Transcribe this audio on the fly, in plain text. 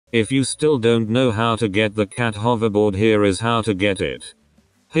If you still don't know how to get the cat hoverboard, here is how to get it.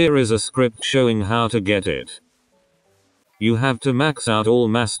 Here is a script showing how to get it. You have to max out all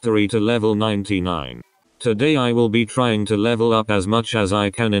mastery to level 99. Today I will be trying to level up as much as I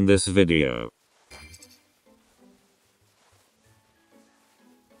can in this video.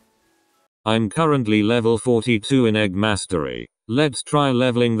 I'm currently level 42 in egg mastery. Let's try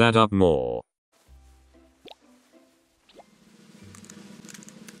leveling that up more.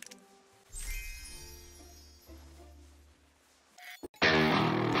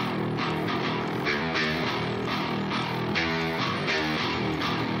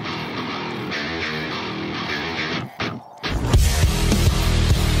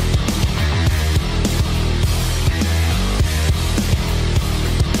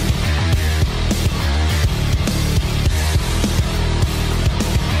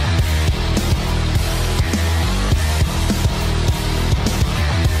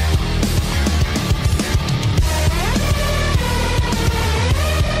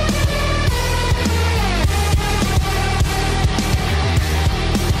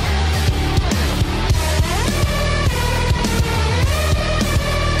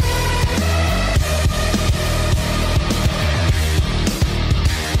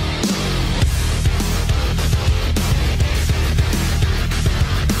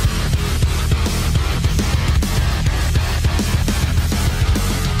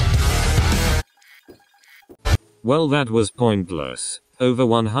 Well, that was pointless. Over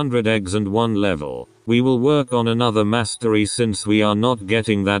 100 eggs and 1 level. We will work on another mastery since we are not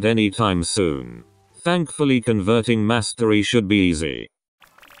getting that anytime soon. Thankfully, converting mastery should be easy.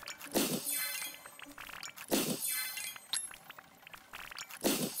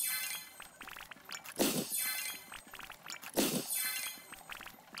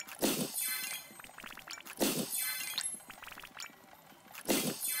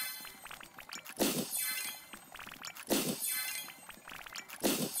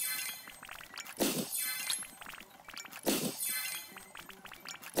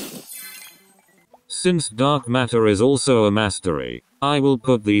 Since dark matter is also a mastery, I will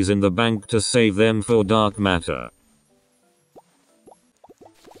put these in the bank to save them for dark matter.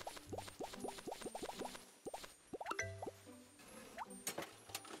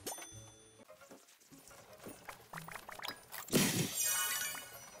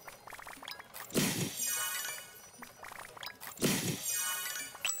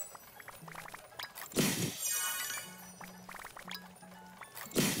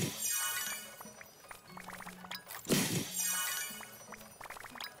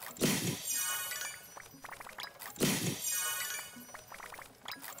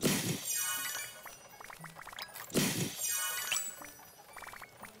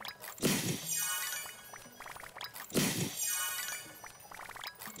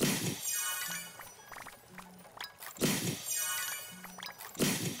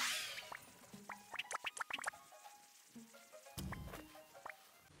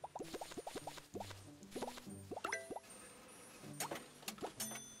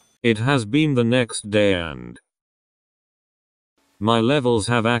 It has been the next day and my levels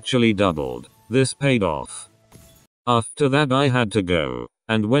have actually doubled. This paid off. After that I had to go,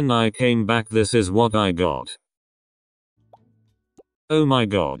 and when I came back this is what I got. Oh my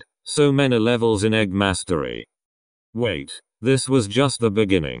god, so many levels in egg mastery. Wait, this was just the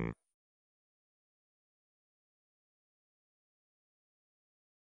beginning.